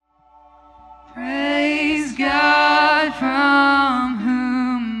Praise God from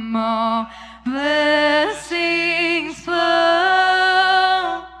whom all blessings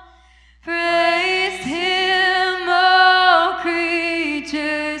flow. Praise Him, all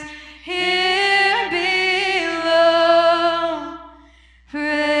creatures here below.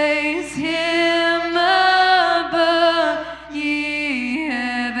 Praise Him above, ye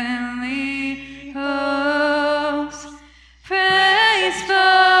heavenly hosts. Praise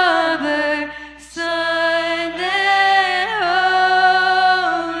Father, Son, and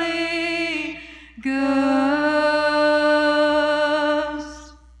Holy Ghost.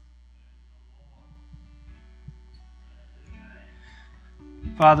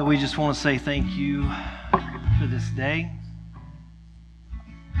 Father, we just want to say thank you for this day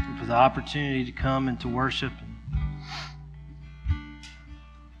and for the opportunity to come and to worship.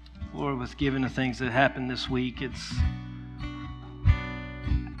 Lord, with given the things that happened this week, it's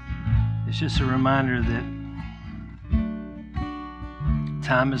just a reminder that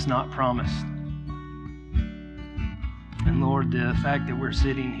time is not promised. And Lord, the fact that we're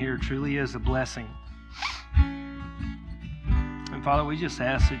sitting here truly is a blessing. And Father, we just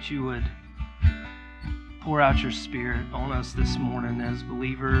ask that you would pour out your Spirit on us this morning as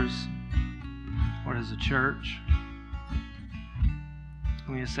believers or as a church.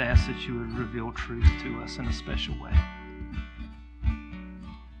 And we just ask that you would reveal truth to us in a special way.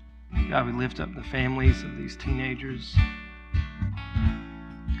 God, we lift up the families of these teenagers.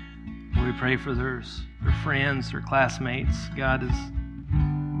 We pray for their friends, their classmates. God,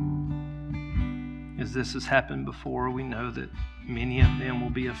 as this has happened before, we know that many of them will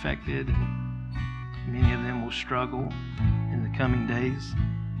be affected and many of them will struggle in the coming days.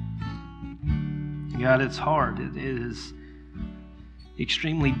 God, it's hard. It is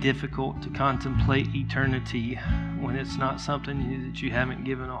extremely difficult to contemplate eternity when it's not something that you haven't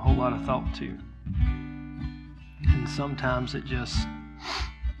given a whole lot of thought to. And sometimes it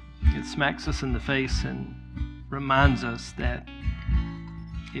smacks us in the face and reminds us that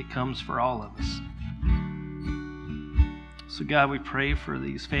it comes for all of us. So God, we pray for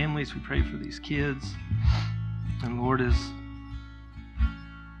these families, we pray for these kids, and Lord, as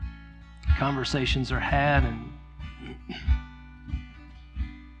conversations are had and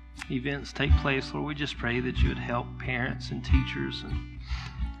events take place, Lord, we just pray that you would help parents and teachers and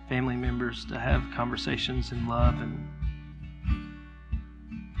family members to have conversations in love, and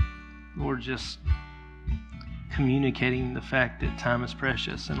Lord, just communicating the fact that time is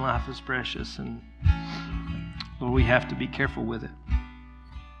precious and life is precious, and Lord, we have to be careful with it.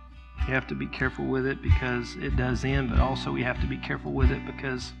 We have to be careful with it because it does end, but also we have to be careful with it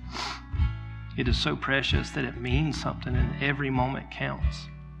because it is so precious that it means something and every moment counts.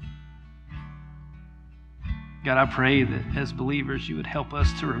 God, I pray that as believers you would help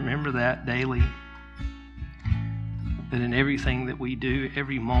us to remember that daily, that in everything that we do,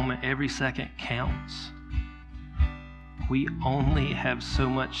 every moment, every second counts. We only have so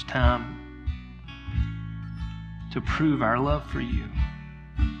much time to prove our love for you.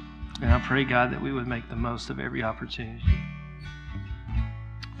 And I pray, God, that we would make the most of every opportunity.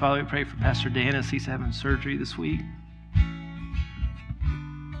 Father, we pray for Pastor Dan as he's having surgery this week.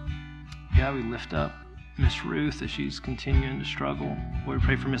 God, we lift up Miss Ruth as she's continuing to struggle. Lord, we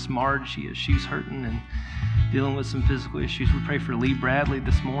pray for Miss Marge as she's hurting and dealing with some physical issues. We pray for Lee Bradley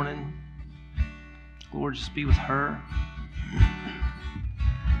this morning. Lord, just be with her.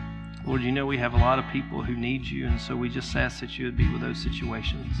 Lord, you know we have a lot of people who need you, and so we just ask that you would be with those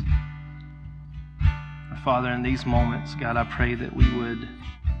situations. Father, in these moments, God, I pray that we would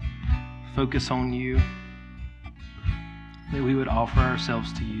focus on you, that we would offer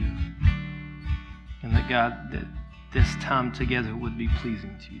ourselves to you, and that, God, that this time together would be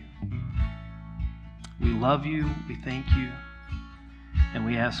pleasing to you. We love you, we thank you, and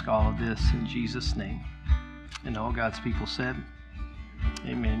we ask all of this in Jesus' name. And all God's people said,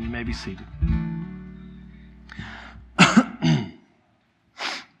 amen. You may be seated.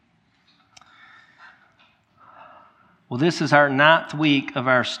 Well, this is our 9th week of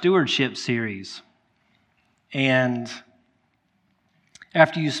our stewardship series. And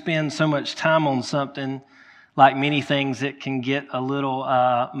after you spend so much time on something, like many things, it can get a little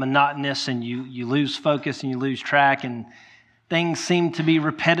monotonous, and you lose focus and you lose track, and things seem to be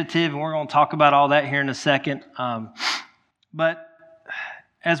repetitive, and we're going to talk about all that here in a second. But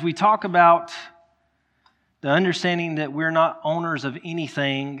as we talk about the understanding that we're not owners of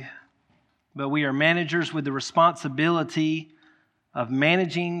anything, but we are managers with the responsibility of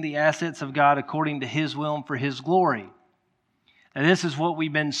managing the assets of God according to His will and for His glory. And this is what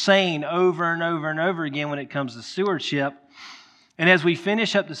we've been saying over and over and over again when it comes to stewardship. And as we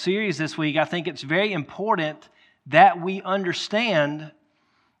finish up the series this week, I think it's very important that we understand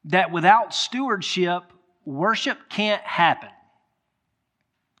that without stewardship, worship can't happen.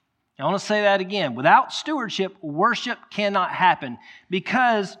 I want to say that again. Without stewardship, worship cannot happen,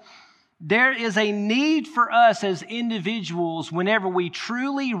 because there is a need for us as individuals whenever we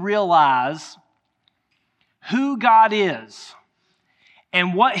truly realize who God is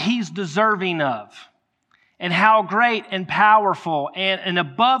and what He's deserving of and how great and powerful and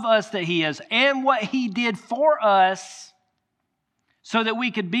above us that He is and what He did for us so that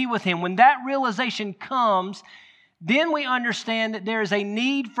we could be with Him. When that realization comes, then we understand that there is a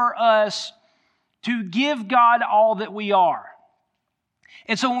need for us to give God all that we are.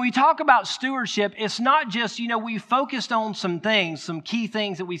 And so when we talk about stewardship, it's not just, we focused on some things, some key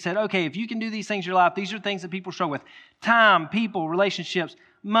things that we said, okay, if you can do these things in your life, these are things that people struggle with. Time, people, relationships,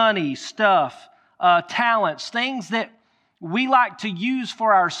 money, stuff, talents, things that we like to use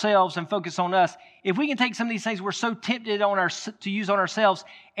for ourselves and focus on us. If we can take some of these things we're so tempted to use on ourselves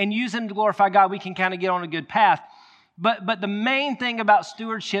and use them to glorify God, we can kind of get on a good path. But the main thing about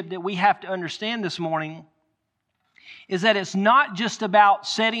stewardship that we have to understand this morning is that it's not just about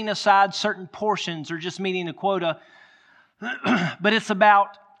setting aside certain portions or just meeting a quota, but it's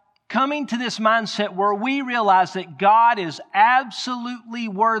about coming to this mindset where we realize that God is absolutely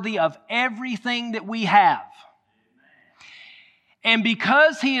worthy of everything that we have. And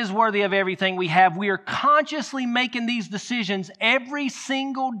because He is worthy of everything we have, we are consciously making these decisions every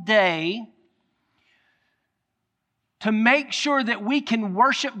single day to make sure that we can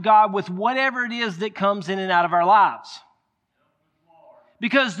worship God with whatever it is that comes in and out of our lives.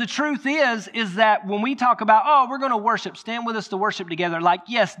 Because the truth is that when we talk about, we're going to worship, stand with us to worship together, like,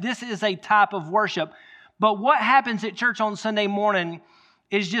 yes, this is a type of worship. But what happens at church on Sunday morning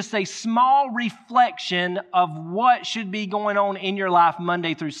is just a small reflection of what should be going on in your life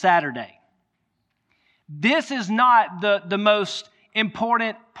Monday through Saturday. This is not the most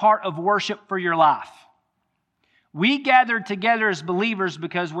important part of worship for your life. We gather together as believers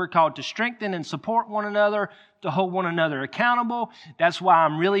because we're called to strengthen and support one another, to hold one another accountable. That's why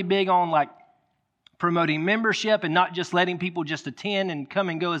I'm really big on promoting membership and not just letting people just attend and come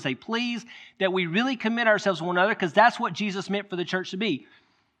and go as they please, that we really commit ourselves to one another, because that's what Jesus meant for the church to be.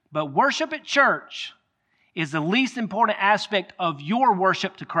 But worship at church is the least important aspect of your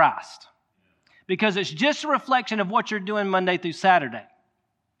worship to Christ, because it's just a reflection of what you're doing Monday through Saturday.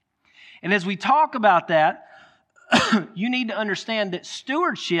 And as we talk about that, you need to understand that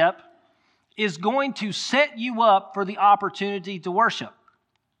stewardship is going to set you up for the opportunity to worship.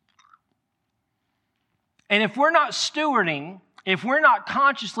 And if we're not stewarding, if we're not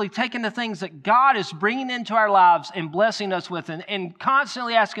consciously taking the things that God is bringing into our lives and blessing us with, and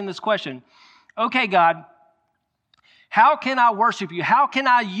constantly asking this question, okay, God, how can I worship you? How can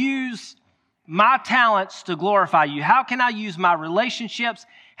I use my talents to glorify you? How can I use my relationships?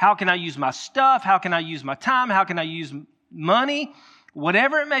 How can I use my stuff? How can I use my time? How can I use money?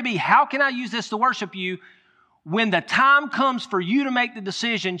 Whatever it may be, how can I use this to worship you? When the time comes for you to make the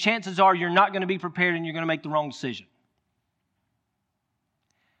decision, chances are you're not going to be prepared and you're going to make the wrong decision.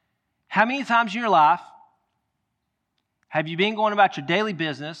 How many times in your life have you been going about your daily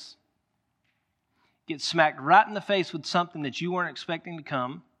business, get smacked right in the face with something that you weren't expecting to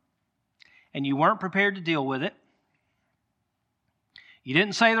come, and you weren't prepared to deal with it? You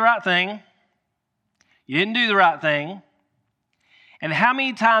didn't say the right thing. You didn't do the right thing. And how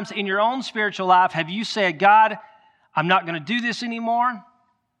many times in your own spiritual life have you said, God, I'm not going to do this anymore.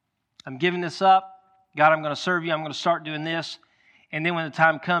 I'm giving this up. God, I'm going to serve you. I'm going to start doing this. And then when the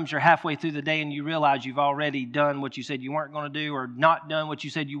time comes, you're halfway through the day and you realize you've already done what you said you weren't going to do, or not done what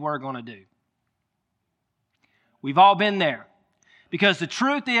you said you were going to do. We've all been there. Because the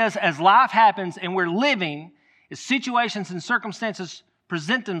truth is, as life happens and we're living, as situations and circumstances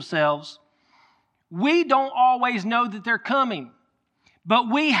present themselves, we don't always know that they're coming.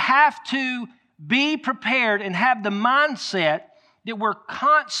 But we have to be prepared and have the mindset that we're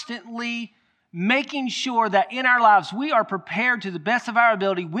constantly making sure that in our lives we are prepared to the best of our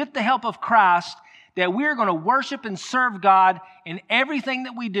ability, with the help of Christ, that we're going to worship and serve God in everything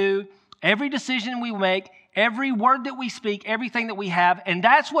that we do, every decision we make, every word that we speak, everything that we have. And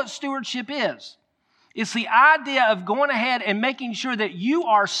that's what stewardship is. It's the idea of going ahead and making sure that you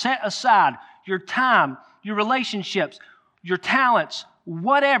are set aside. Your time, your relationships, your talents,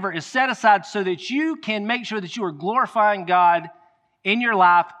 whatever is set aside so that you can make sure that you are glorifying God in your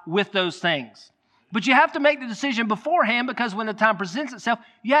life with those things. But you have to make the decision beforehand, because when the time presents itself,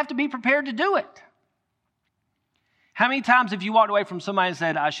 you have to be prepared to do it. How many times have you walked away from somebody and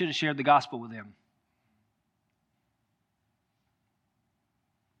said, I should have shared the gospel with them?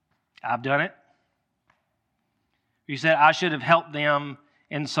 I've done it. You said, I should have helped them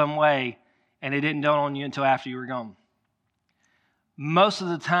in some way, and it didn't dawn on you until after you were gone. Most of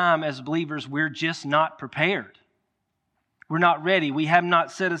the time as believers, we're just not prepared. We're not ready. We have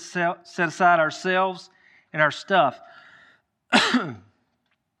not set aside ourselves and our stuff. And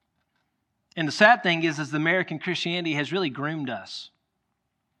the sad thing is the American Christianity has really groomed us.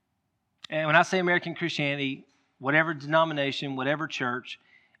 And when I say American Christianity, whatever denomination, whatever church,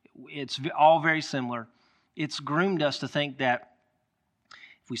 it's all very similar. It's groomed us to think that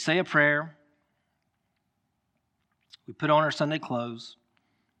if we say a prayer, we put on our Sunday clothes,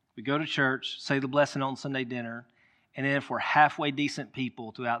 we go to church, say the blessing on Sunday dinner, and then if we're halfway decent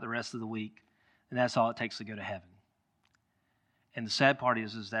people throughout the rest of the week, then that's all it takes to go to heaven. And the sad part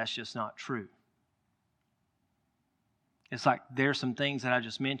is that's just not true. It's like there's some things that I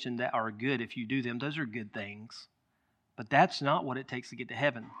just mentioned that are good if you do them. Those are good things. But that's not what it takes to get to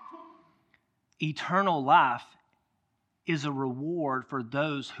heaven. Eternal life is a reward for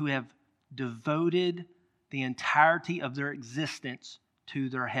those who have devoted the entirety of their existence to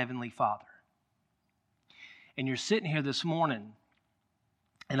their Heavenly Father. And you're sitting here this morning,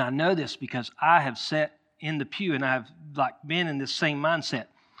 and I know this because I have sat in the pew and I've been in this same mindset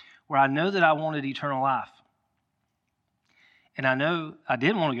where I know that I wanted eternal life. And I know I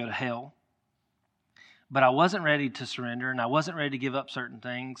didn't want to go to hell, but I wasn't ready to surrender and I wasn't ready to give up certain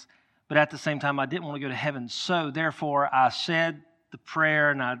things. But at the same time, I didn't want to go to heaven. So therefore, I said the prayer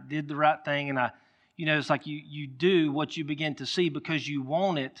and I did the right thing. And it's like you do what you begin to see because you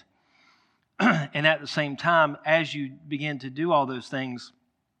want it. And at the same time, as you begin to do all those things,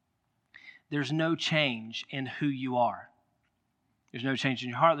 there's no change in who you are. There's no change in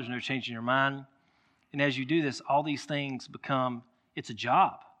your heart. There's no change in your mind. And as you do this, all these things it's a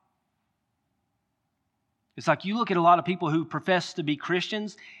job. It's like you look at a lot of people who profess to be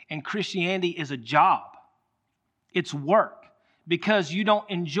Christians, and Christianity is a job. It's work. Because you don't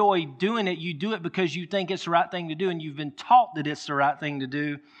enjoy doing it, you do it because you think it's the right thing to do, and you've been taught that it's the right thing to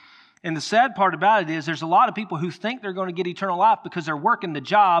do. And the sad part about it is there's a lot of people who think they're going to get eternal life because they're working the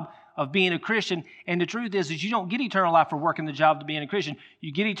job of being a Christian. And the truth is you don't get eternal life for working the job to being a Christian.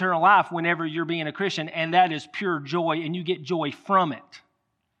 You get eternal life whenever you're being a Christian, and that is pure joy, and you get joy from it.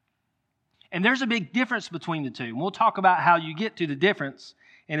 And there's a big difference between the two. And we'll talk about how you get to the difference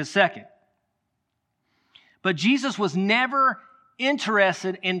in a second. But Jesus was never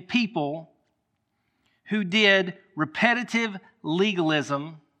interested in people who did repetitive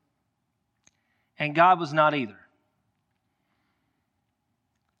legalism, and God was not either.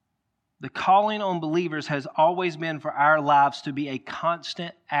 The calling on believers has always been for our lives to be a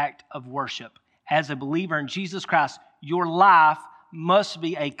constant act of worship. As a believer in Jesus Christ, your life must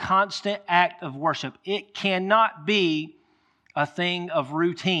be a constant act of worship. It cannot be a thing of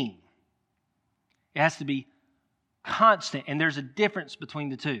routine. It has to be constant, and there's a difference between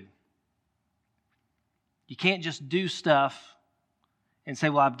the two. You can't just do stuff and say,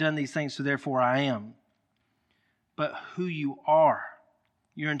 well, I've done these things, so therefore I am. But who you are,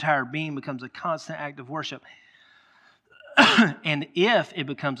 your entire being becomes a constant act of worship. And if it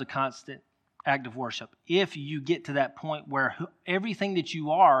becomes a constant act of worship, if you get to that point where everything that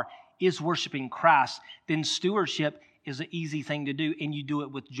you are is worshiping Christ, then stewardship is an easy thing to do, and you do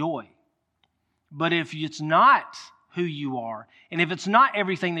it with joy. But if it's not who you are, and if it's not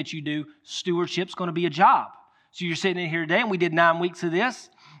everything that you do, stewardship's going to be a job. So you're sitting in here today, and we did 9 weeks of this,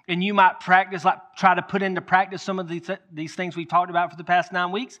 and you might practice, try to put into practice some of these things we've talked about for the past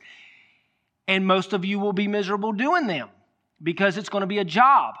 9 weeks, and most of you will be miserable doing them because it's going to be a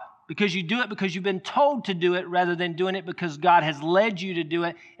job, because you do it because you've been told to do it rather than doing it because God has led you to do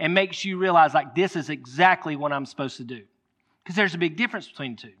it and makes you realize, this is exactly what I'm supposed to do. Because there's a big difference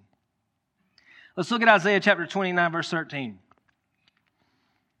between the two. Let's look at Isaiah chapter 29, verse 13.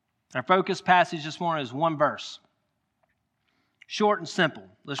 Our focus passage this morning is one verse. Short and simple.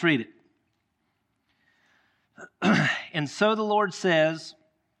 Let's read it. And so the Lord says,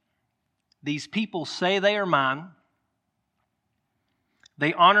 these people say they are mine.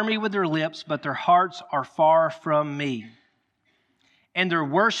 They honor me with their lips, but their hearts are far from me. And their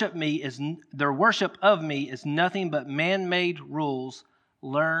worship of me is nothing but man-made rules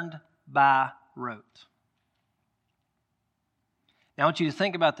learned by rote. Now I want you to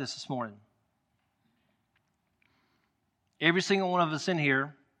think about this morning. Every single one of us in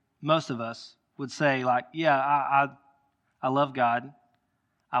here, most of us, would say, I love God.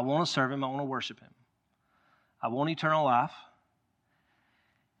 I want to serve Him. I want to worship Him. I want eternal life.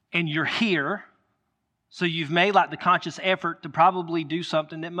 And you're here, so you've made the conscious effort to probably do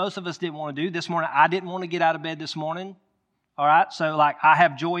something that most of us didn't want to do. This morning, I didn't want to get out of bed this morning. All right, so like I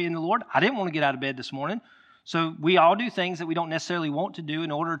have joy in the Lord. I didn't want to get out of bed this morning. So we all do things that we don't necessarily want to do in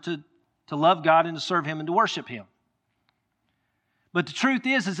order to love God and to serve Him and to worship Him. But the truth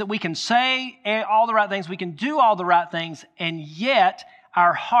is that we can say all the right things, we can do all the right things, and yet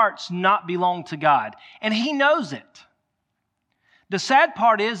our hearts not belong to God. And He knows it. The sad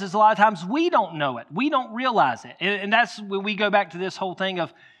part is a lot of times we don't know it. We don't realize it. And that's when we go back to this whole thing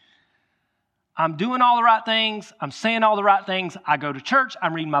of, I'm doing all the right things, I'm saying all the right things, I go to church,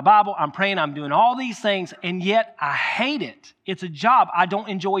 I'm reading my Bible, I'm praying, I'm doing all these things, and yet I hate it. It's a job. I don't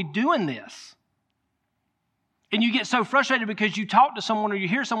enjoy doing this. And you get so frustrated because you talk to someone or you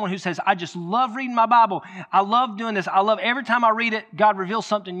hear someone who says, I just love reading my Bible. I love doing this. I love every time I read it, God reveals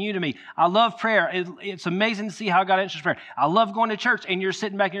something new to me. I love prayer. It's amazing to see how God answers prayer. I love going to church. And you're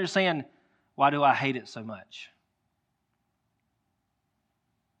sitting back here saying, why do I hate it so much?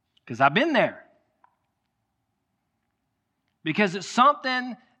 Because I've been there. Because it's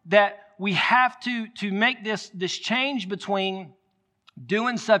something that we have to make this change between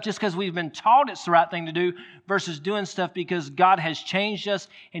doing stuff just because we've been taught it's the right thing to do versus doing stuff because God has changed us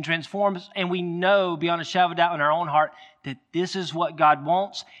and transformed us, and we know beyond a shadow of a doubt in our own heart that this is what God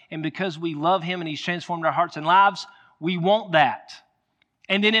wants, and because we love Him and He's transformed our hearts and lives, we want that.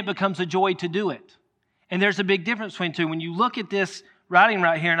 And then it becomes a joy to do it. And there's a big difference between two. When you look at this writing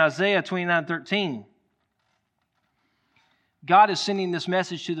right here in Isaiah 29:13, God is sending this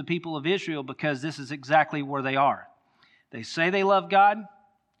message to the people of Israel because this is exactly where they are. They say they love God.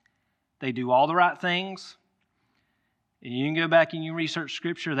 They do all the right things. And you can go back and you research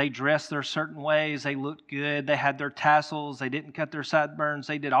Scripture. They dressed their certain ways. They looked good. They had their tassels. They didn't cut their sideburns.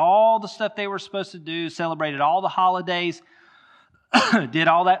 They did all the stuff they were supposed to do, celebrated all the holidays, did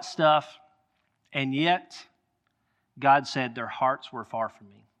all that stuff. And yet, God said their hearts were far from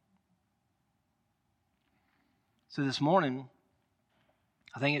me. So this morning,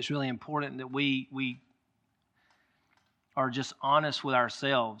 I think it's really important that we are just honest with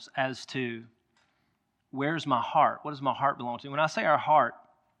ourselves as to where's my heart? What does my heart belong to? When I say our heart,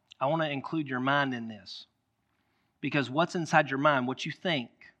 I want to include your mind in this. Because what's inside your mind, what you think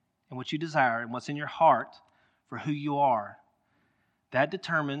and what you desire and what's in your heart for who you are, that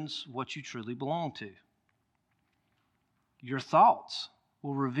determines what you truly belong to. Your thoughts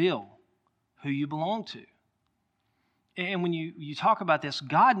will reveal who you belong to. And when you talk about this,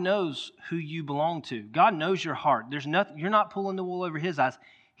 God knows who you belong to. God knows your heart. There's nothing, you're not pulling the wool over His eyes.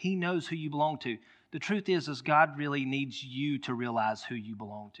 He knows who you belong to. The truth is God really needs you to realize who you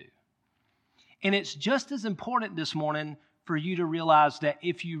belong to. And it's just as important this morning for you to realize that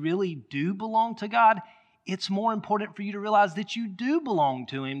if you really do belong to God, it's more important for you to realize that you do belong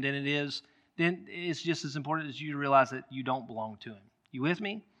to Him than it's just as important as you to realize that you don't belong to Him. You with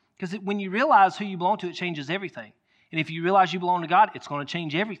me? Because when you realize who you belong to, it changes everything. And if you realize you belong to God, it's going to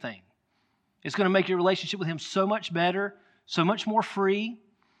change everything. It's going to make your relationship with Him so much better, so much more free.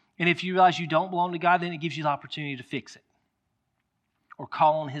 And if you realize you don't belong to God, then it gives you the opportunity to fix it or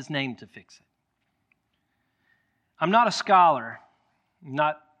call on His name to fix it. I'm not a scholar. I'm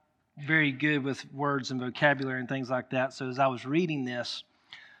not very good with words and vocabulary and things like that. So as I was reading this,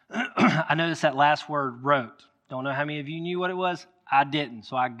 I noticed that last word, wrote. Don't know how many of you knew what it was. I didn't,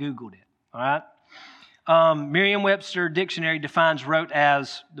 so I Googled it. All right? Merriam-Webster Dictionary defines rote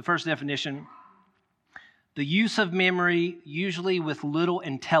as, the first definition, the use of memory, usually with little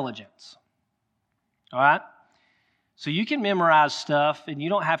intelligence. All right? So you can memorize stuff, and you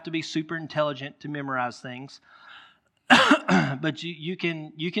don't have to be super intelligent to memorize things. But you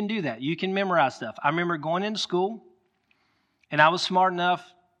can do that. You can memorize stuff. I remember going into school, and I was smart enough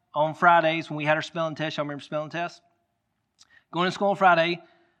on Fridays when we had our spelling test. Y'all remember spelling test? Going to school on Friday,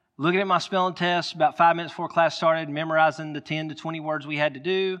 looking at my spelling test about 5 minutes before class started, memorizing the 10 to 20 words we had to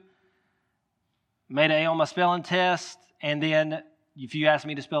do. Made an A on my spelling test, and then if you ask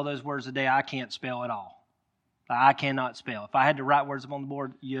me to spell those words a day, I can't spell at all. I cannot spell. If I had to write words up on the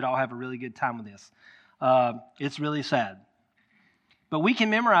board, you'd all have a really good time with this. It's really sad. But we can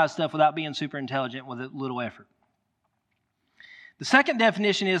memorize stuff without being super intelligent with a little effort. The second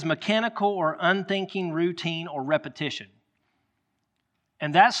definition is mechanical or unthinking routine or repetition.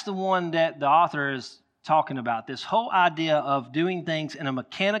 And that's the one that the author is talking about, this whole idea of doing things in a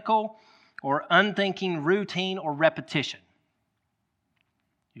mechanical or unthinking routine or repetition.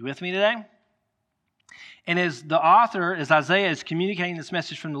 You with me today? And as the author, as Isaiah is communicating this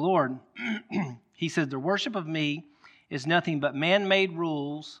message from the Lord, he says, the worship of me is nothing but man-made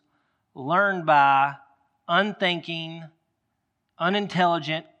rules learned by unthinking,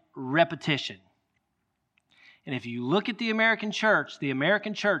 unintelligent repetition. And if you look at the American church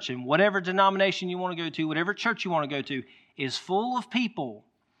in whatever denomination you want to go to, whatever church you want to go to, is full of people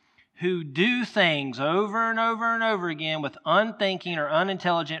who do things over and over and over again with unthinking or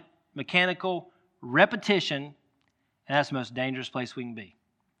unintelligent mechanical repetition, and that's the most dangerous place we can be.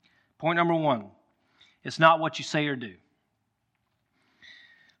 Point number 1, it's not what you say or do.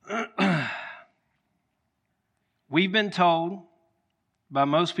 We've been told by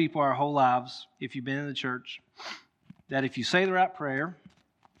most people our whole lives, if you've been in the church, that if you say the right prayer,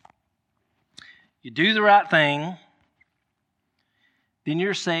 you do the right thing, then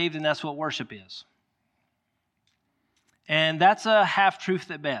you're saved, and that's what worship is. And that's a half-truth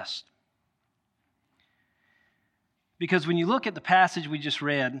at best. Because when you look at the passage we just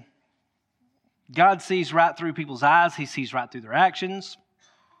read, God sees right through people's eyes. He sees right through their actions.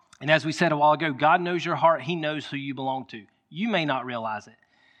 And as we said a while ago, God knows your heart. He knows who you belong to. You may not realize it.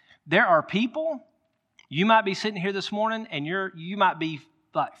 There are people, you might be sitting here this morning, and you might be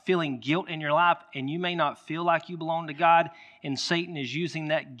like feeling guilt in your life, and you may not feel like you belong to God, and Satan is using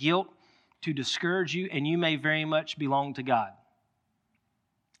that guilt to discourage you, and you may very much belong to God.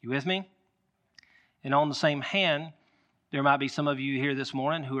 You with me? And on the same hand, there might be some of you here this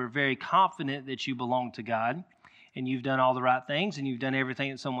morning who are very confident that you belong to God, and you've done all the right things, and you've done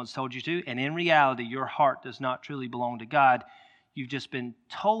everything that someone's told you to, and in reality, your heart does not truly belong to God. You've just been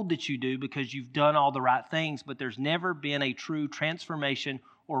told that you do because you've done all the right things, but there's never been a true transformation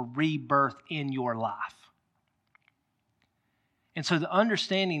or rebirth in your life. And so the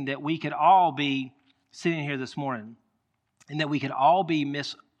understanding that we could all be sitting here this morning and that we could all be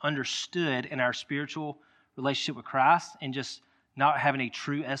misunderstood in our spiritual relationship with Christ and just not having a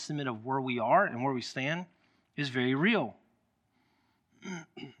true estimate of where we are and where we stand is very real.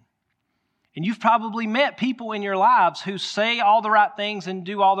 And you've probably met people in your lives who say all the right things and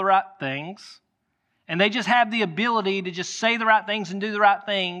do all the right things. And they just have the ability to just say the right things and do the right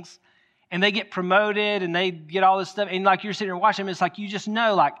things. And they get promoted and they get all this stuff. And like you're sitting there watching them, it's like you just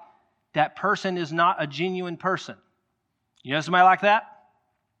know like that person is not a genuine person. You know somebody like that?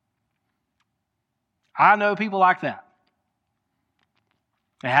 I know people like that.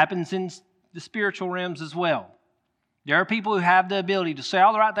 It happens in the spiritual realms as well. There are people who have the ability to say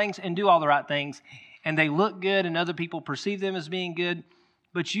all the right things and do all the right things, and they look good and other people perceive them as being good,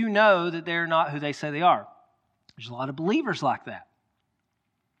 but you know that they're not who they say they are. There's a lot of believers like that.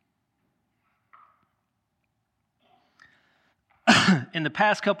 In the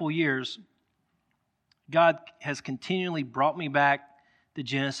past couple of years, God has continually brought me back to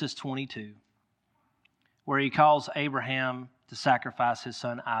Genesis 22, where he calls Abraham to sacrifice his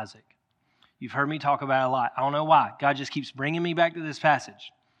son Isaac. You've heard me talk about it a lot. I don't know why. God just keeps bringing me back to this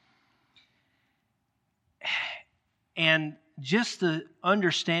passage. And just the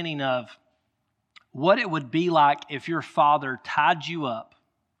understanding of what it would be like if your father tied you up,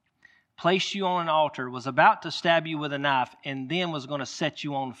 placed you on an altar, was about to stab you with a knife, and then was going to set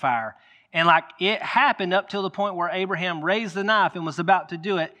you on fire. And like it happened up till the point where Abraham raised the knife and was about to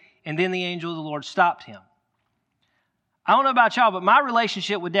do it, and then the angel of the Lord stopped him. I don't know about y'all, but my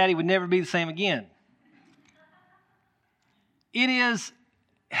relationship with Daddy would never be the same again. It's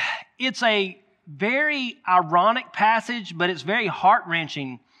a very ironic passage, but it's very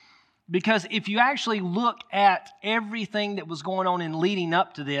heart-wrenching because if you actually look at everything that was going on in leading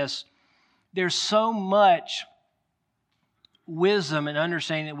up to this, there's so much wisdom and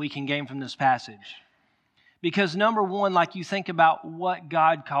understanding that we can gain from this passage. Because number one, like you think about what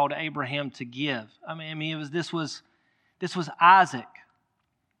God called Abraham to give. This was Isaac.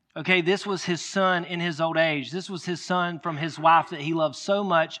 Okay, this was his son in his old age. This was his son from his wife that he loved so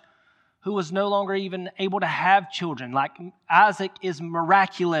much, who was no longer even able to have children. Like Isaac is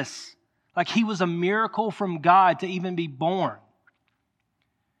miraculous. Like he was a miracle from God to even be born.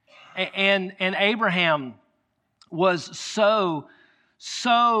 And Abraham was so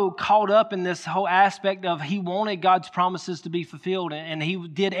caught up in this whole aspect of he wanted God's promises to be fulfilled, and he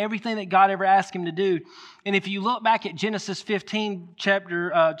did everything that God ever asked him to do. And if you look back at Genesis 15,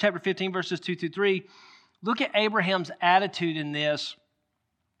 chapter 15, verses 2 through 3, look at Abraham's attitude in this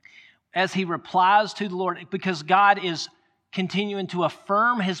as he replies to the Lord, because God is continuing to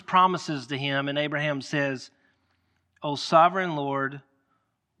affirm his promises to him. And Abraham says, "O sovereign Lord,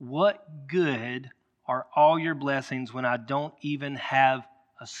 what good are all your blessings when I don't even have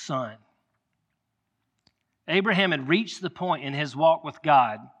a son?" Abraham had reached the point in his walk with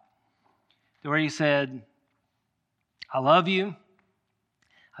God where he said, "I love you.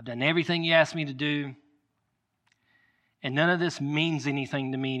 I've done everything you asked me to do. And none of this means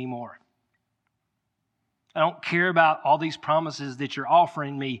anything to me anymore. I don't care about all these promises that you're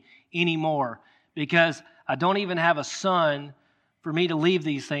offering me anymore because I don't even have a son for me to leave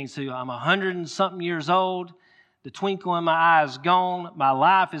these things to. I'm 100 and something years old. The twinkle in my eye is gone. My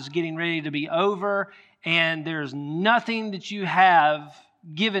life is getting ready to be over. And there's nothing that you have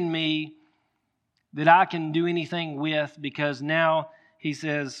given me that I can do anything with, because now, he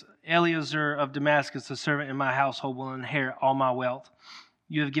says, Eliezer of Damascus, a servant in my household, will inherit all my wealth.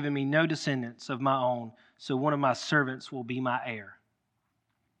 You have given me no descendants of my own, so one of my servants will be my heir.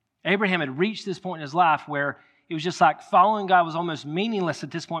 Abraham had reached this point in his life where it was just like following God was almost meaningless at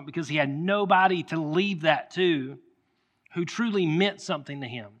this point, because he had nobody to leave that to who truly meant something to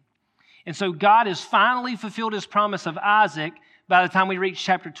him. And so God has finally fulfilled his promise of Isaac by the time we reach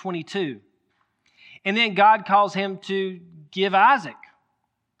chapter 22. And then God calls him to give Isaac.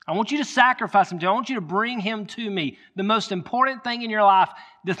 I want you to sacrifice him to me. I want you to bring him to me. The most important thing in your life,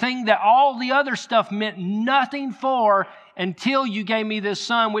 the thing that all the other stuff meant nothing for until you gave me this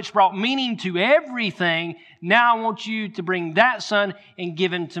son, which brought meaning to everything. Now I want you to bring that son and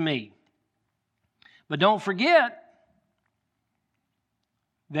give him to me. But don't forget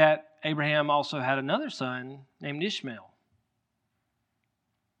that Abraham also had another son named Ishmael,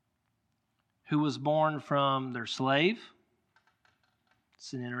 who was born from their slave.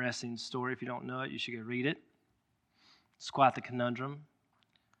 It's an interesting story. If you don't know it, you should go read it. It's quite the conundrum.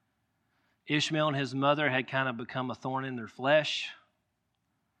 Ishmael and his mother had kind of become a thorn in their flesh.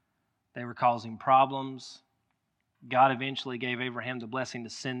 They were causing problems. God eventually gave Abraham the blessing to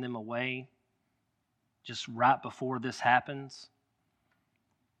send them away just right before this happens.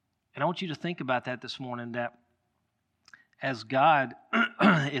 And I want you to think about that this morning, that as God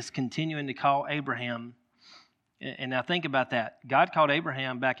is continuing to call Abraham, and now think about that. God called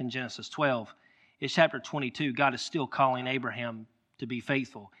Abraham back in Genesis 12. It's chapter 22. God is still calling Abraham to be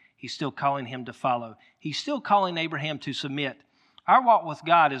faithful. He's still calling him to follow. He's still calling Abraham to submit. Our walk with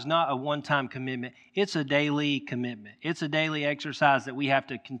God is not a one-time commitment. It's a daily commitment. It's a daily exercise that we have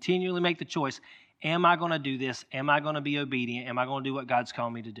to continually make the choice. Am I going to do this? Am I going to be obedient? Am I going to do what God's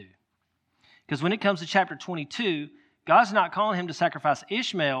called me to do? Because when it comes to chapter 22, God's not calling him to sacrifice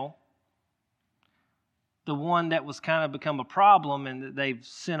Ishmael, the one that was kind of become a problem and that they've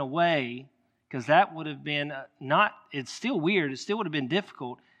sent away, because that would have been it's still weird, it still would have been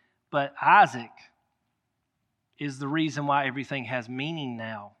difficult, but Isaac is the reason why everything has meaning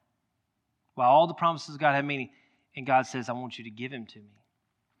now. Why all the promises of God have meaning, and God says, I want you to give him to me.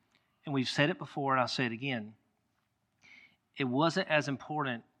 And we've said it before, and I'll say it again. It wasn't as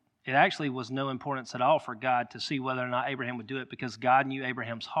important. It actually was no importance at all for God to see whether or not Abraham would do it, because God knew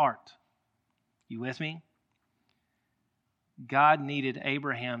Abraham's heart. You with me? God needed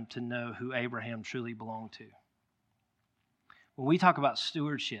Abraham to know who Abraham truly belonged to. When we talk about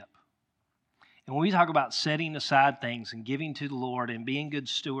stewardship, and when we talk about setting aside things and giving to the Lord and being good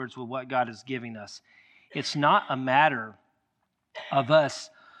stewards with what God is giving us, it's not a matter of us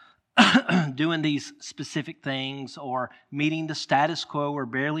doing these specific things or meeting the status quo or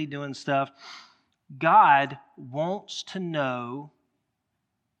barely doing stuff. God wants to know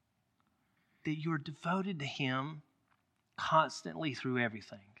that you're devoted to him constantly through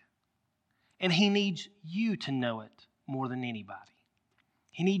everything. And he needs you to know it more than anybody.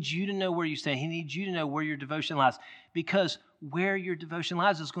 He needs you to know where you stand. He needs you to know where your devotion lies, because where your devotion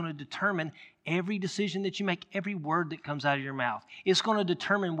lies is going to determine every decision that you make, every word that comes out of your mouth. It's going to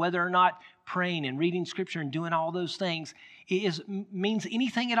determine whether or not praying and reading Scripture and doing all those things means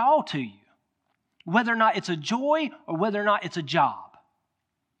anything at all to you, whether or not it's a joy or whether or not it's a job.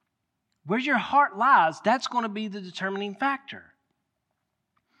 Where your heart lies, that's going to be the determining factor.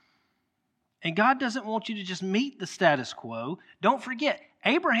 And God doesn't want you to just meet the status quo. Don't forget,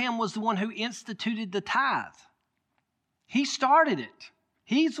 Abraham was the one who instituted the tithe. He started it.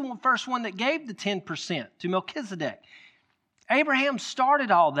 He's the first one that gave the 10% to Melchizedek. Abraham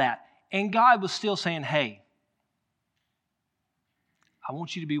started all that, and God was still saying, hey, I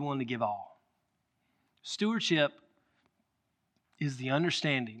want you to be willing to give all. Stewardship is the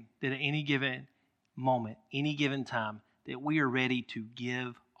understanding that at any given moment, any given time, that we are ready to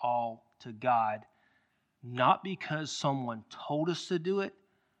give all to God, not because someone told us to do it,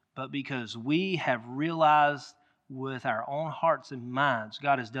 but because we have realized with our own hearts and minds,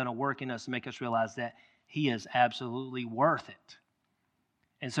 God has done a work in us to make us realize that he is absolutely worth it.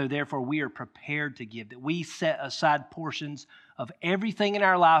 And so therefore we are prepared to give, that we set aside portions of everything in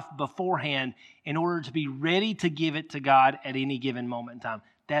our life beforehand in order to be ready to give it to God at any given moment in time.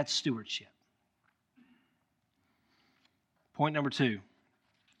 That's stewardship. Point number 2,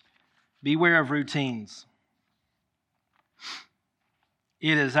 beware of routines.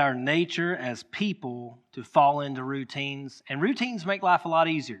 It is our nature as people to fall into routines, and routines make life a lot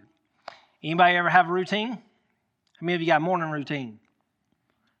easier. Anybody ever have a routine? How many of you got a morning routine?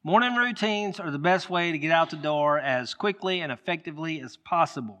 Morning routines are the best way to get out the door as quickly and effectively as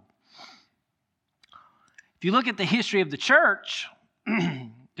possible. If you look at the history of the church,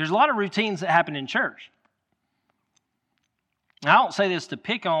 there's a lot of routines that happen in church. Now, I don't say this to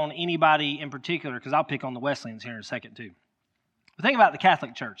pick on anybody in particular, because I'll pick on the Wesleyans here in a second too. But think about the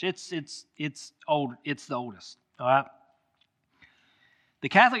Catholic Church. It's old. It's the oldest. All right. The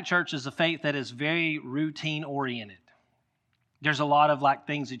Catholic Church is a faith that is very routine oriented. There's a lot of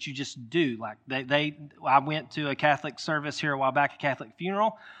things that you just do. I went to a Catholic service here a while back, a Catholic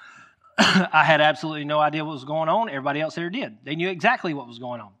funeral. I had absolutely no idea what was going on. Everybody else there did. They knew exactly what was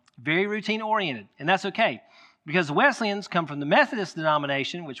going on. Very routine oriented, and that's okay. Because the Wesleyans come from the Methodist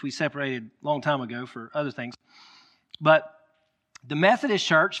denomination, which we separated a long time ago for other things. But the Methodist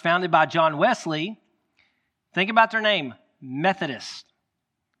Church, founded by John Wesley, think about their name, Methodist.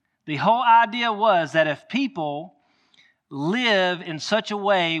 The whole idea was that if people live in such a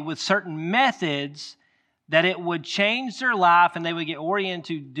way with certain methods that it would change their life and they would get oriented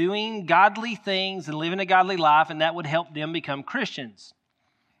to doing godly things and living a godly life, and that would help them become Christians.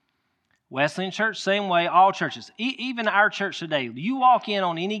 Wesleyan Church, same way, all churches. Even our church today, you walk in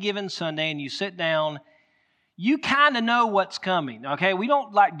on any given Sunday and you sit down, you kind of know what's coming, okay? We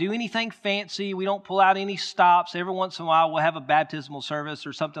don't do anything fancy. We don't pull out any stops. Every once in a while, we'll have a baptismal service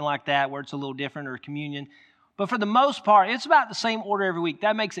or something like that where it's a little different, or communion. But for the most part, it's about the same order every week.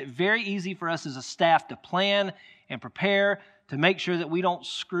 That makes it very easy for us as a staff to plan and prepare to make sure that we don't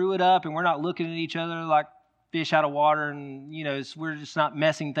screw it up and we're not looking at each other like fish out of water, and we're just not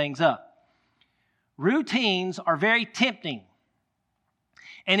messing things up. Routines are very tempting.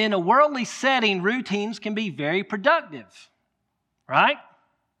 And in a worldly setting, routines can be very productive, right?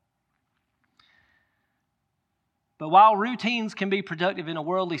 But while routines can be productive in a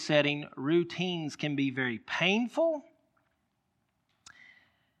worldly setting, routines can be very painful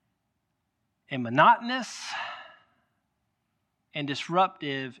and monotonous and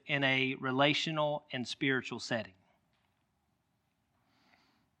disruptive in a relational and spiritual setting.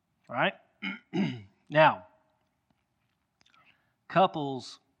 All right? Now,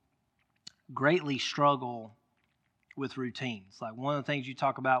 couples greatly struggle with routines. One of the things you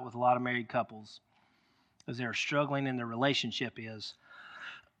talk about with a lot of married couples as they're struggling in their relationship is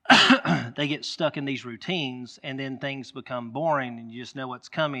they get stuck in these routines, and then things become boring and you just know what's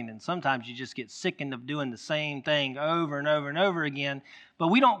coming, and sometimes you just get sickened of doing the same thing over and over and over again. But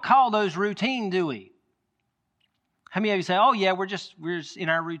we don't call those routine, do we? How many of you say, oh yeah, we're just in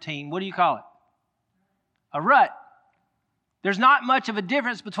our routine? What do you call it? A rut. There's not much of a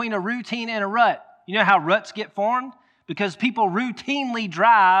difference between a routine and a rut. You know how ruts get formed? Because people routinely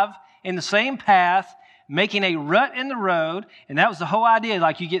drive in the same path, making a rut in the road, and that was the whole idea.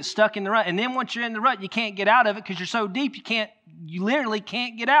 You get stuck in the rut, and then once you're in the rut, you can't get out of it because you're so deep you literally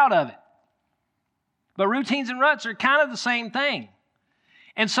can't get out of it. But routines and ruts are kind of the same thing.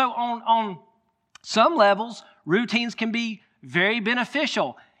 And so on some levels, routines can be very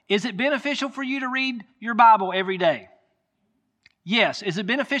beneficial. Is it beneficial for you to read your Bible every day? Yes. Is it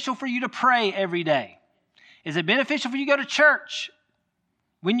beneficial for you to pray every day? Is it beneficial for you to go to church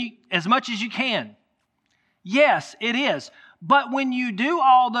as much as you can? Yes, it is. But when you do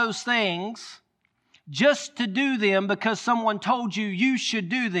all those things just to do them because someone told you should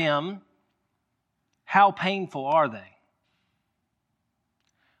do them, how painful are they?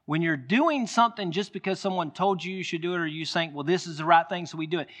 When you're doing something just because someone told you should do it, or you think, well, this is the right thing, so we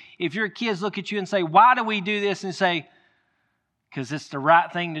do it. If your kids look at you and say, why do we do this? And say, because it's the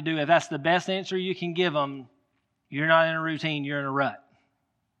right thing to do. If that's the best answer you can give them, you're not in a routine, you're in a rut.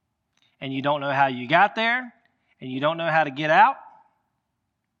 And you don't know how you got there, and you don't know how to get out,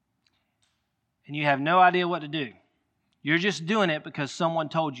 and you have no idea what to do. You're just doing it because someone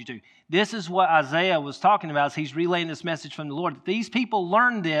told you to. This is what Isaiah was talking about as he's relaying this message from the Lord. These people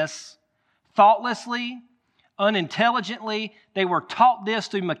learned this thoughtlessly, unintelligently. They were taught this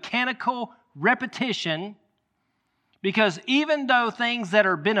through mechanical repetition, because even though things that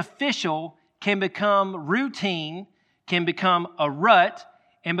are beneficial can become routine, can become a rut,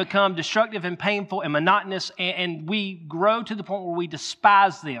 and become destructive and painful and monotonous, and we grow to the point where we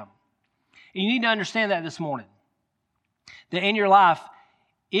despise them. And you need to understand that this morning. That in your life,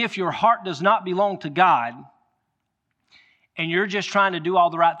 if your heart does not belong to God, and you're just trying to do all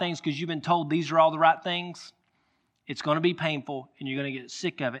the right things because you've been told these are all the right things, it's going to be painful, and you're going to get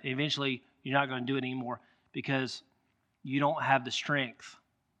sick of it. And eventually, you're not going to do it anymore because you don't have the strength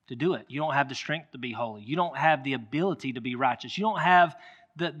to do it. You don't have the strength to be holy. You don't have the ability to be righteous. You don't have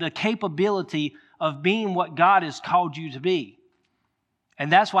the capability of being what God has called you to be. And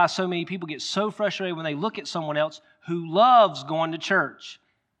that's why so many people get so frustrated when they look at someone else who loves going to church.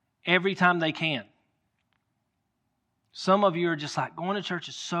 every time they can. Some of you are just like, going to church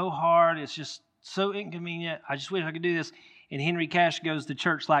is so hard. It's just so inconvenient. I just wish I could do this. And Henry Cash goes to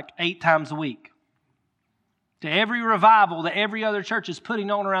church like 8 times a week. To every revival that every other church is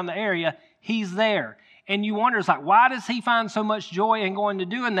putting on around the area, he's there. And you wonder, it's like, why does he find so much joy in going to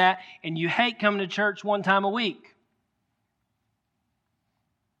doing that, and you hate coming to church 1 time a week?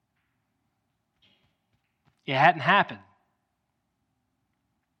 It hadn't happened.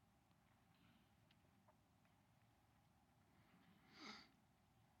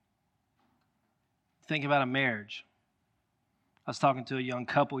 Think about a marriage. I was talking to a young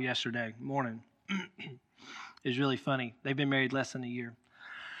couple yesterday morning. It was really funny. They've been married less than a year.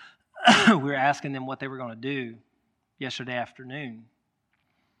 We were asking them what they were going to do yesterday afternoon.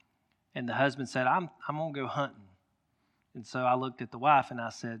 And the husband said, I'm going to go hunting. And so I looked at the wife and I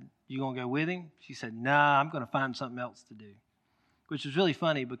said, you going to go with him? She said, nah, I'm going to find something else to do. Which was really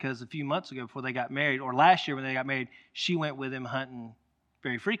funny because a few months ago before they got married, or last year when they got married, she went with him hunting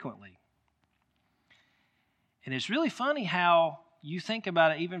very frequently. And it's really funny how you think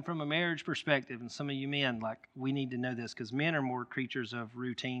about it even from a marriage perspective, and some of you men, like, we need to know this because men are more creatures of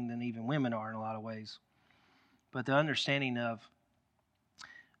routine than even women are in a lot of ways. But the understanding of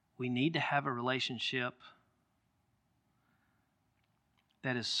we need to have a relationship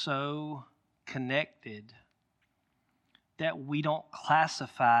that is so connected that we don't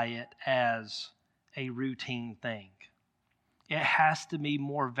classify it as a routine thing. It has to be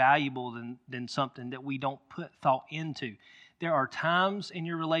more valuable than something that we don't put thought into. There are times in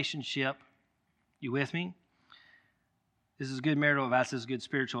your relationship, you with me? This is good marital advice, this is good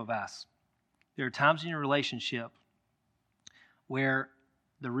spiritual advice. There are times in your relationship where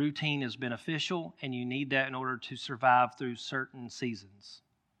the routine is beneficial and you need that in order to survive through certain seasons.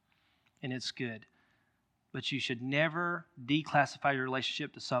 And it's good. But you should never declassify your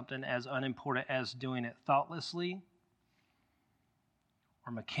relationship to something as unimportant as doing it thoughtlessly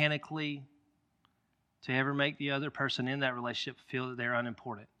or mechanically to ever make the other person in that relationship feel that they're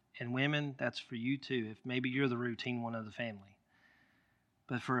unimportant. And women, that's for you too, if maybe you're the routine one of the family.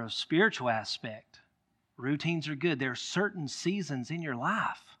 But for a spiritual aspect, routines are good. There are certain seasons in your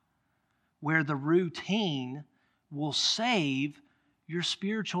life where the routine will save your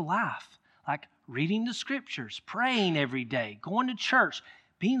spiritual life. Like reading the scriptures, praying every day, going to church,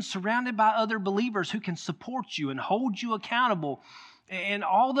 being surrounded by other believers who can support you and hold you accountable. And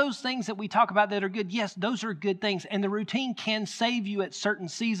all those things that we talk about that are good, yes, those are good things. And the routine can save you at certain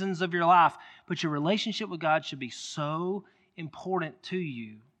seasons of your life. But your relationship with God should be so important to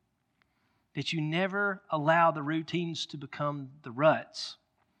you that you never allow the routines to become the ruts.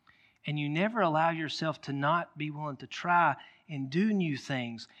 And you never allow yourself to not be willing to try and do new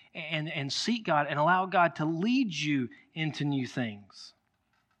things and seek God and allow God to lead you into new things.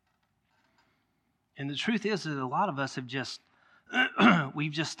 And the truth is that a lot of us have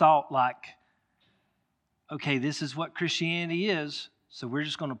we've just thought like, okay, this is what Christianity is, so we're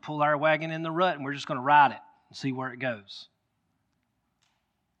just going to pull our wagon in the rut and we're just going to ride it and see where it goes.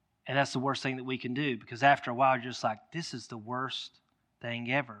 And that's the worst thing that we can do, because after a while you're just like, this is the worst thing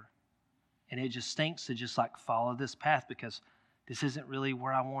ever. And it just stinks to just like follow this path because this isn't really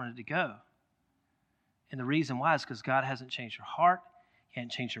where I wanted to go. And the reason why is because God hasn't changed your heart, He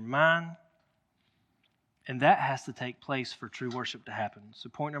hasn't changed your mind. And that has to take place for true worship to happen. So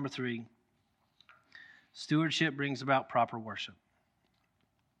point number 3, stewardship brings about proper worship.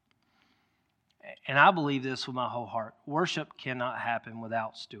 And I believe this with my whole heart. Worship cannot happen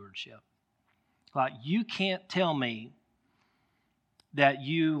without stewardship. Like, you can't tell me that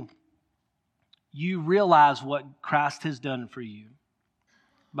you realize what Christ has done for you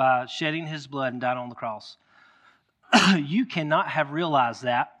by shedding His blood and dying on the cross. You cannot have realized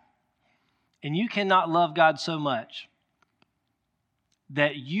that. And you cannot love God so much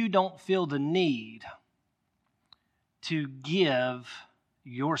that you don't feel the need to give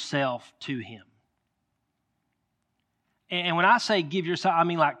yourself to Him. And when I say give yourself, I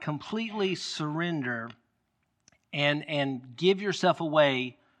mean like completely surrender and give yourself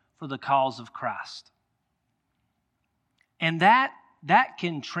away for the cause of Christ. And that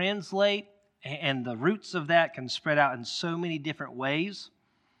can translate, and the roots of that can spread out in so many different ways.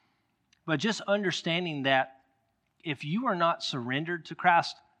 But just understanding that if you are not surrendered to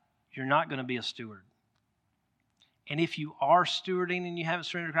Christ, you're not going to be a steward. And if you are stewarding and you haven't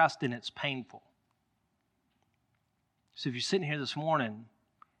surrendered to Christ, then it's painful. So if you're sitting here this morning, and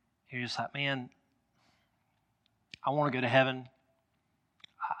you're just like, man, I want to go to heaven.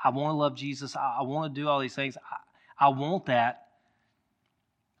 I want to love Jesus. I want to do all these things. I want that.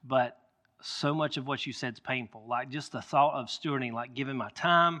 But so much of what you said is painful. Like just the thought of stewarding, like giving my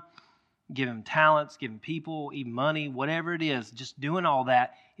time, giving talents, giving people, even money, whatever it is, just doing all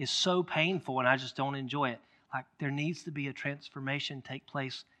that is so painful, and I just don't enjoy it. Like there needs to be a transformation take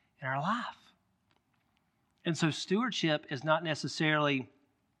place in our life. And so stewardship is not necessarily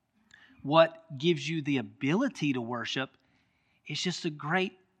what gives you the ability to worship. It's just a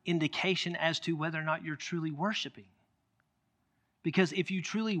great indication as to whether or not you're truly worshiping. Because if you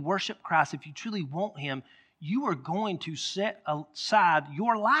truly worship Christ, if you truly want Him, you are going to set aside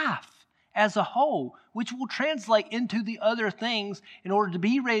your life as a whole, which will translate into the other things in order to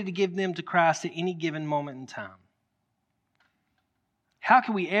be ready to give them to Christ at any given moment in time. How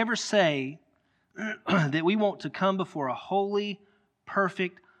can we ever say that we want to come before a holy,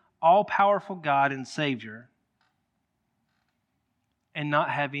 perfect, all-powerful God and Savior and not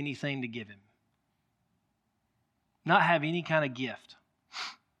have anything to give Him? Not have any kind of gift?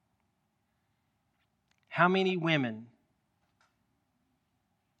 How many women,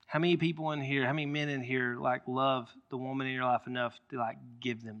 how many people in here, how many men in here like love the woman in your life enough to like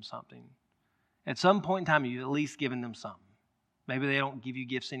give them something? At some point in time, you've at least given them something. Maybe they don't give you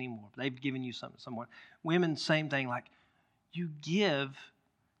gifts anymore, but they've given you something somewhere. Women, same thing. Like you give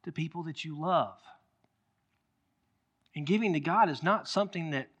to people that you love. And giving to God is not something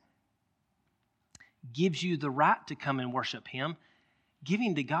that gives you the right to come and worship Him.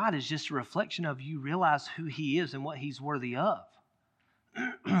 Giving to God is just a reflection of you realize who He is and what He's worthy of.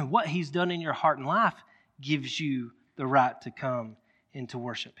 What He's done in your heart and life gives you the right to come and to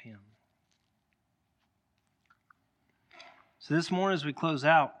worship Him. So this morning as we close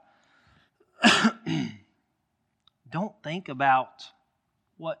out, don't think about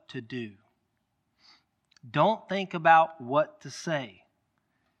what to do. Don't think about what to say.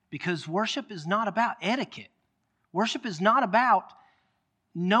 Because worship is not about etiquette. Worship is not about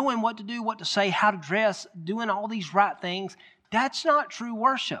knowing what to do, what to say, how to dress, doing all these right things. That's not true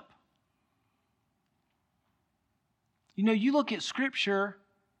worship. You know, you look at Scripture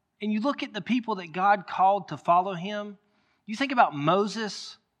and you look at the people that God called to follow Him. You think about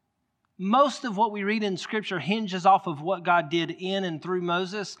Moses. Most of what we read in Scripture hinges off of what God did in and through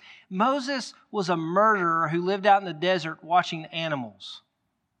Moses. Moses was a murderer who lived out in the desert watching animals,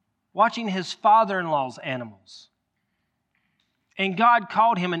 watching his father-in-law's animals. And God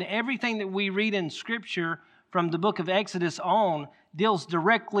called him, and everything that we read in Scripture from the book of Exodus on deals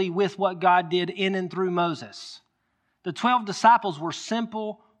directly with what God did in and through Moses. The 12 disciples were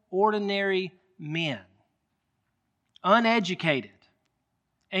simple, ordinary men, uneducated.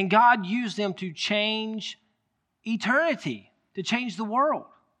 And God used them to change eternity, to change the world.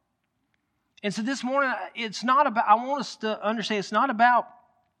 And so this morning, it's not about, I want us to understand, it's not about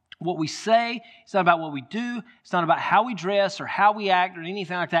what we say, it's not about what we do, it's not about how we dress or how we act or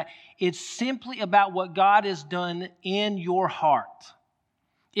anything like that. It's simply about what God has done in your heart.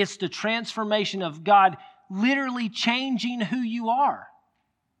 It's the transformation of God literally changing who you are,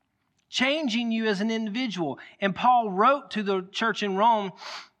 changing you as an individual. And Paul wrote to the church in Rome,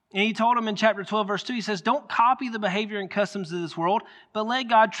 and he told them in chapter 12, verse 2, he says, don't copy the behavior and customs of this world, but let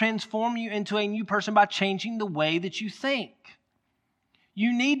God transform you into a new person by changing the way that you think.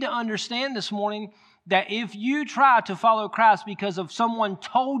 You need to understand this morning that if you try to follow Christ because of someone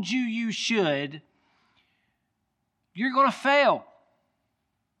told you you should, you're going to fail.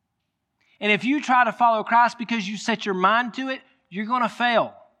 And if you try to follow Christ because you set your mind to it, you're going to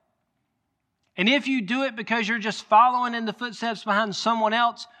fail. And if you do it because you're just following in the footsteps behind someone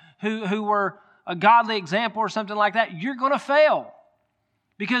else who were a godly example or something like that, you're going to fail.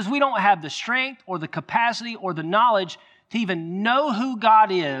 Because we don't have the strength or the capacity or the knowledge to even know who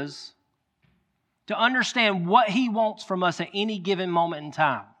God is, to understand what He wants from us at any given moment in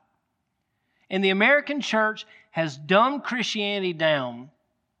time. And the American church has dumbed Christianity down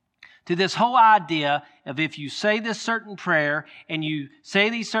to this whole idea of if you say this certain prayer and you say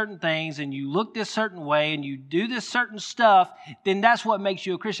these certain things and you look this certain way and you do this certain stuff, then that's what makes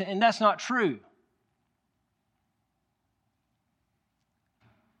you a Christian. And that's not true.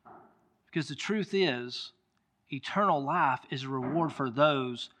 Because the truth is, eternal life is a reward for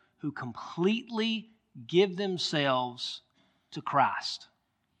those who completely give themselves to Christ.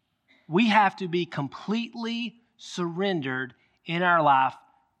 We have to be completely surrendered in our life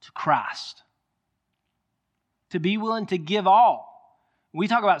to Christ. To be willing to give all. We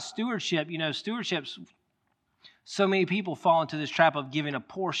talk about stewardship. You know, stewardship's, so many people fall into this trap of giving a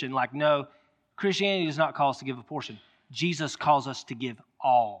portion. Like, no, Christianity does not call us to give a portion. Jesus calls us to give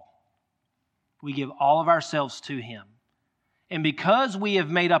all. We give all of ourselves to Him. And because we have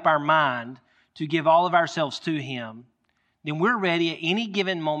made up our mind to give all of ourselves to Him, then we're ready at any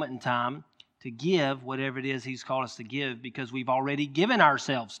given moment in time to give whatever it is He's called us to give because we've already given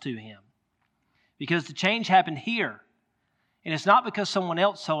ourselves to Him. Because the change happened here. And it's not because someone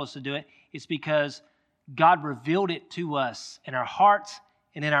else told us to do it. It's because God revealed it to us in our hearts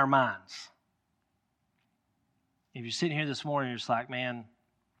and in our minds. If you're sitting here this morning, you're just like, man,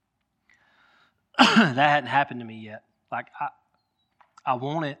 that hadn't happened to me yet. Like, I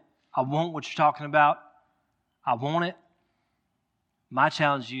want it. I want what you're talking about. I want it. My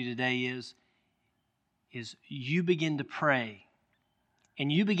challenge to you today is you begin to pray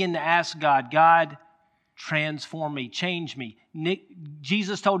and you begin to ask God, transform me, change me.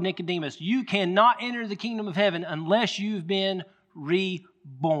 Jesus told Nicodemus, you cannot enter the kingdom of heaven unless you've been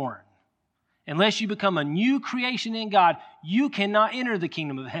reborn. Unless you become a new creation in God, you cannot enter the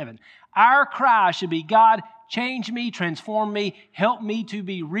kingdom of heaven. Our cry should be, God, change me, transform me, help me to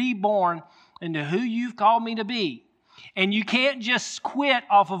be reborn into who you've called me to be. And you can't just quit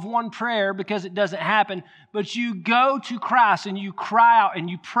off of one prayer because it doesn't happen, but you go to Christ and you cry out and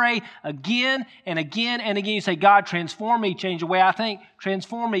you pray again and again and again. You say, God, transform me, change the way I think,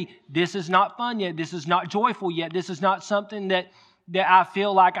 transform me. This is not fun yet. This is not joyful yet. This is not something that I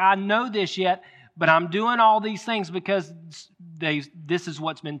feel like I know this yet, but I'm doing all these things because this is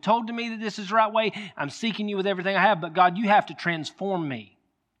what's been told to me that this is the right way. I'm seeking you with everything I have, but God, you have to transform me.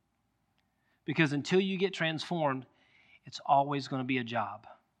 Because until you get transformed, it's always going to be a job.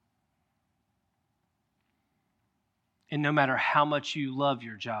 And no matter how much you love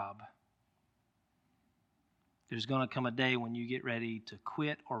your job, there's going to come a day when you get ready to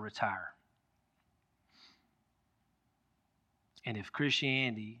quit or retire. And if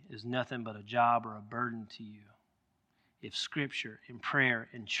Christianity is nothing but a job or a burden to you, if Scripture and prayer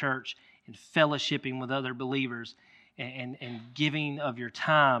and church and fellowshipping with other believers and giving of your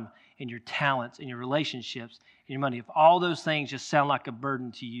time and your talents and your relationships and your money, if all those things just sound like a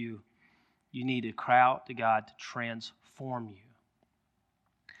burden to you, you need to cry out to God to transform you.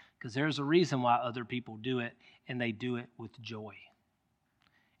 Because there's a reason why other people do it, and they do it with joy.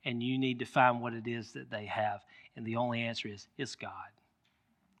 And you need to find what it is that they have. And the only answer is, it's God.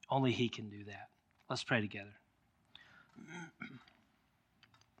 Only He can do that. Let's pray together.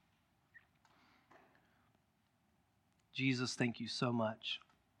 Jesus, thank you so much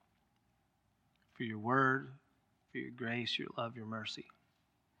for your word, for your grace, your love, your mercy.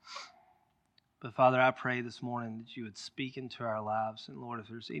 But Father, I pray this morning that you would speak into our lives. And Lord, if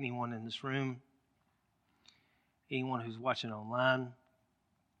there's anyone in this room, anyone who's watching online,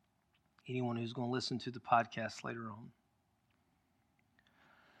 anyone who's going to listen to the podcast later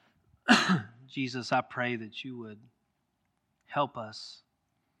on, Jesus, I pray that you would help us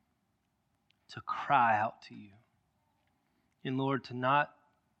to cry out to you. And Lord, to not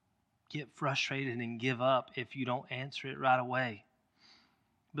get frustrated and give up if you don't answer it right away.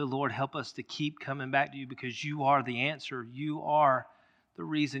 But Lord, help us to keep coming back to you because you are the answer. You are the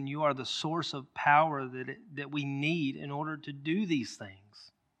reason. You are the source of power that we need in order to do these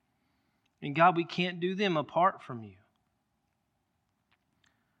things. And God, we can't do them apart from you.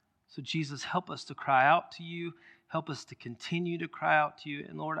 So Jesus, help us to cry out to you. Help us to continue to cry out to you.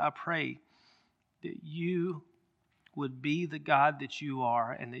 And Lord, I pray that you would be the God that you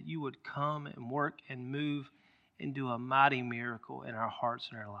are and that you would come and work and move and do a mighty miracle in our hearts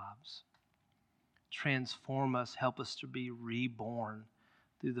and our lives. Transform us. Help us to be reborn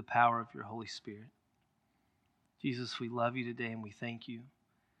through the power of your Holy Spirit. Jesus, we love you today and we thank you.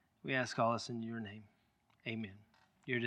 We ask all this in your name. Amen.